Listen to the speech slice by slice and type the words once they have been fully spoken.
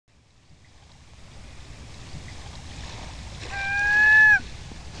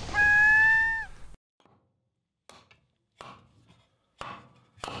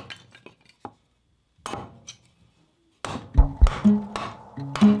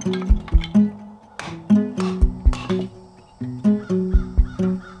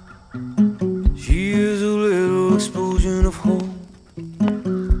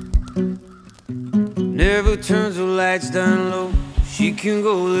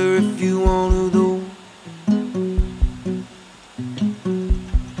shoulder if you wanna though.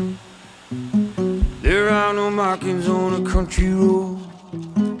 There are no markings on a country road,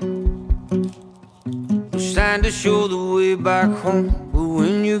 no sign to show the way back home. But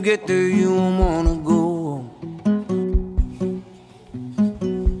when you get there, you won't wanna go.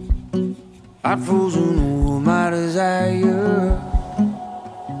 I've frozen over my desire,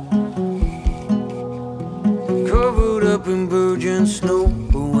 covered up in virgin snow.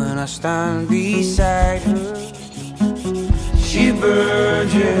 But when I stand beside her, she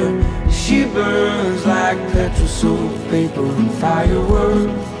burns, yeah, she burns like petrol, soap, paper, and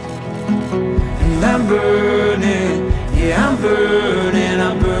fireworks. And I'm burning, yeah, I'm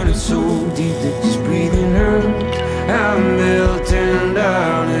burning so deep that just breathing hurts. I'm melting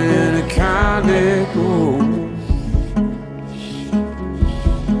down in a can't let go.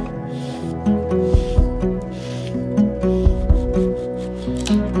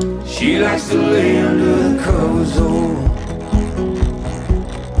 She likes to lay under the covers, oh,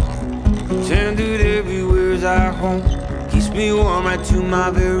 tended everywhere's our home, keeps me warm right to my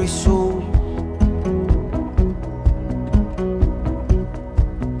very soul.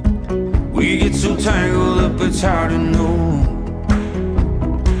 We get so tangled up, it's hard to know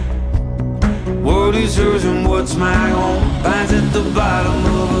what is hers and what's my own. Finds at the bottom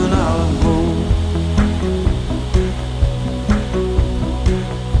of an olive bowl.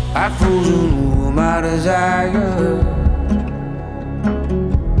 I've frozen over my desire,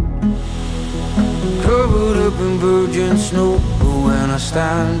 covered up in virgin snow. But when I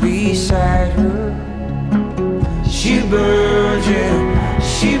stand beside her, she burns, yeah,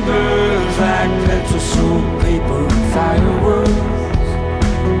 she burns like petrol, soap, paper, and fireworks.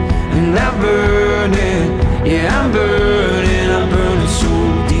 And I'm burning, yeah, I'm burning so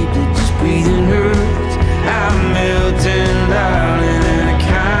deep that just breathing hurts. I'm melting down and I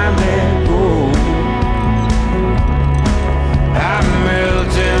can't let go. I'm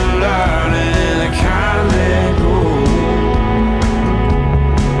melting down and I can't let go.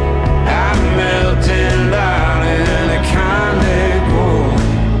 I'm melting down and I can't let go.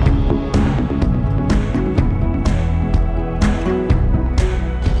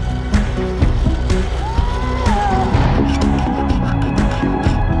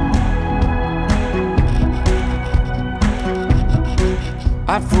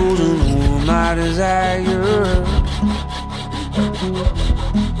 I've frozen over my desire,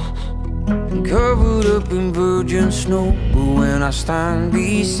 covered up in virgin snow. But when I stand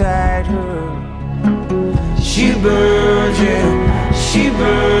beside her, she burns, yeah, she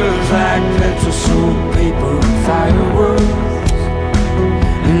burns like petrol, soap, paper, and fireworks.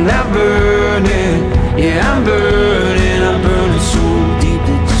 And I'm burning, yeah, I'm burning so deep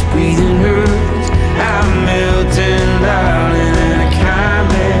that just breathing hurts. I'm melting down and I can't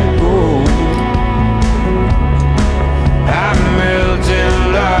let go. I'm melting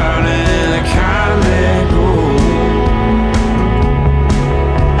down and I can't let go.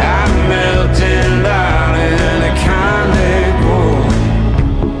 I'm melting down and I can't let go.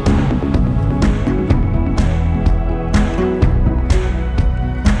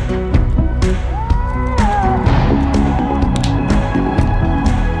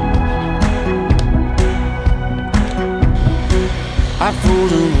 I've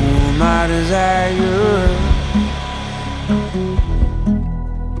frozen over my desire,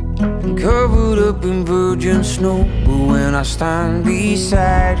 covered up in virgin snow. But when I stand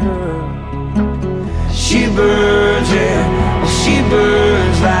beside her, she burns, yeah, she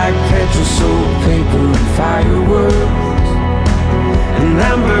burns like petrol, soap, paper, and fireworks. And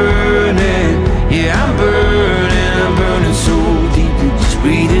I'm burning, yeah, I'm burning so deep that just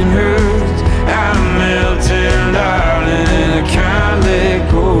breathing hurts. I'm melting down and I can't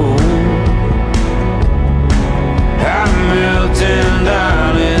let go. I'm melting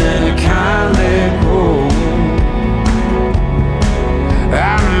down and I can't let go.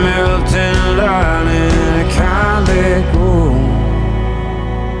 I'm melting down and I can't let go.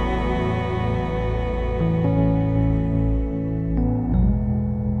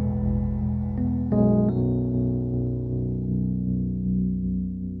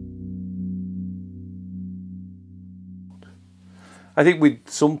 I think with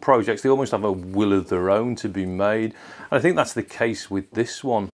some projects, they almost have a will of their own to be made. And I think that's the case with this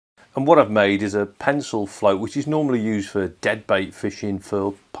one. And what I've made is a pencil float, which is normally used for deadbait fishing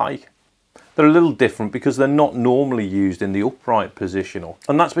for pike. They're a little different because they're not normally used in the upright position,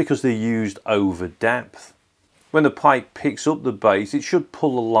 and that's because they're used over depth. When the pike picks up the bait, it should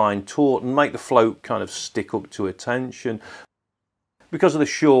pull the line taut and make the float kind of stick up to attention. Because of the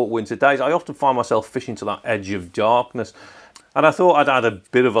short winter days, I often find myself fishing to that edge of darkness. And I thought I'd add a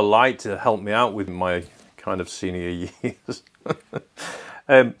bit of a light to help me out with my kind of senior years.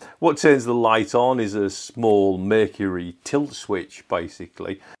 What turns the light on is a small mercury tilt switch,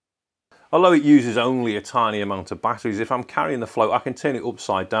 basically. Although it uses only a tiny amount of batteries, if I'm carrying the float I can turn it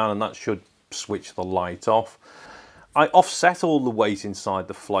upside down and that should switch the light off. I offset all the weight inside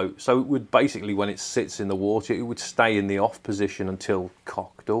the float, so it would basically, when it sits in the water, it would stay in the off position until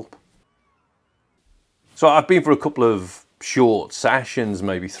cocked up. So I've been for a couple of short sessions,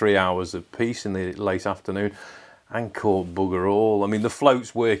 maybe 3 hours a piece in the late afternoon, and caught bugger all. I mean, the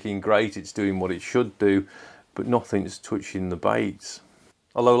float's working great, it's doing what it should do, but nothing's touching the baits.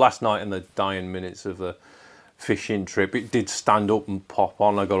 Although last night in the dying minutes of the fishing trip, it did stand up and pop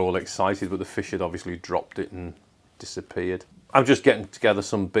on. I got all excited, but the fish had obviously dropped it and disappeared. I'm just getting together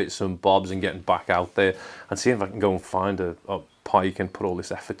some bits and bobs and getting back out there and seeing if I can go and find a pike and put all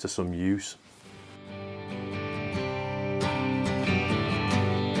this effort to some use.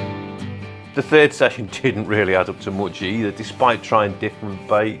 The third session didn't really add up to much either, despite trying different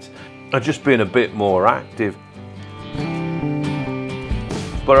baits. I'd just been a bit more active.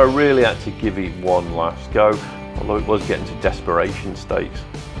 But I really had to give it one last go, although it was getting to desperation states.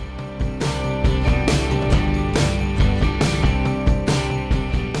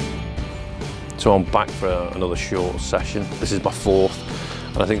 So I'm back for another short session. This is my fourth,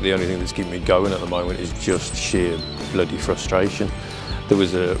 and I think the only thing that's keeping me going at the moment is just sheer bloody frustration. There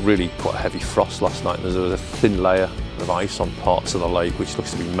was a really quite heavy frost last night, and there was a thin layer of ice on parts of the lake which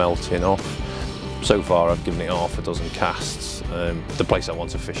looks to be melting off. So far I've given it half a dozen casts. The place I want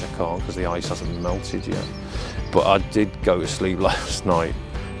to fish I can't because the ice hasn't melted yet. But I did go to sleep last night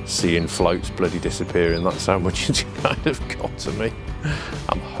seeing floats bloody disappearing. That's how much it's kind of got to me.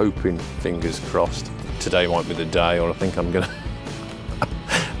 I'm hoping, fingers crossed, today might be the day, or I think I'm gonna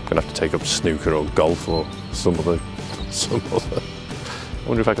have to take up snooker or golf or some other. I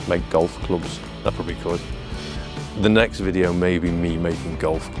wonder if I could make golf clubs. That probably could. The next video may be me making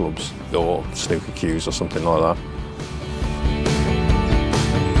golf clubs or snooker cues or something like that.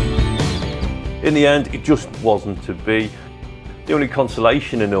 In the end, it just wasn't to be. The only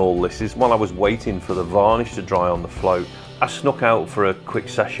consolation in all this is while I was waiting for the varnish to dry on the float, I snuck out for a quick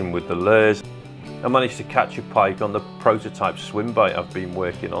session with the lures. I managed to catch a pike on the prototype swim bait I've been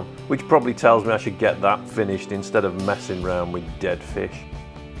working on, which probably tells me I should get that finished instead of messing around with dead fish.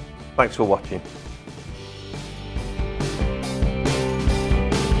 Thanks for watching.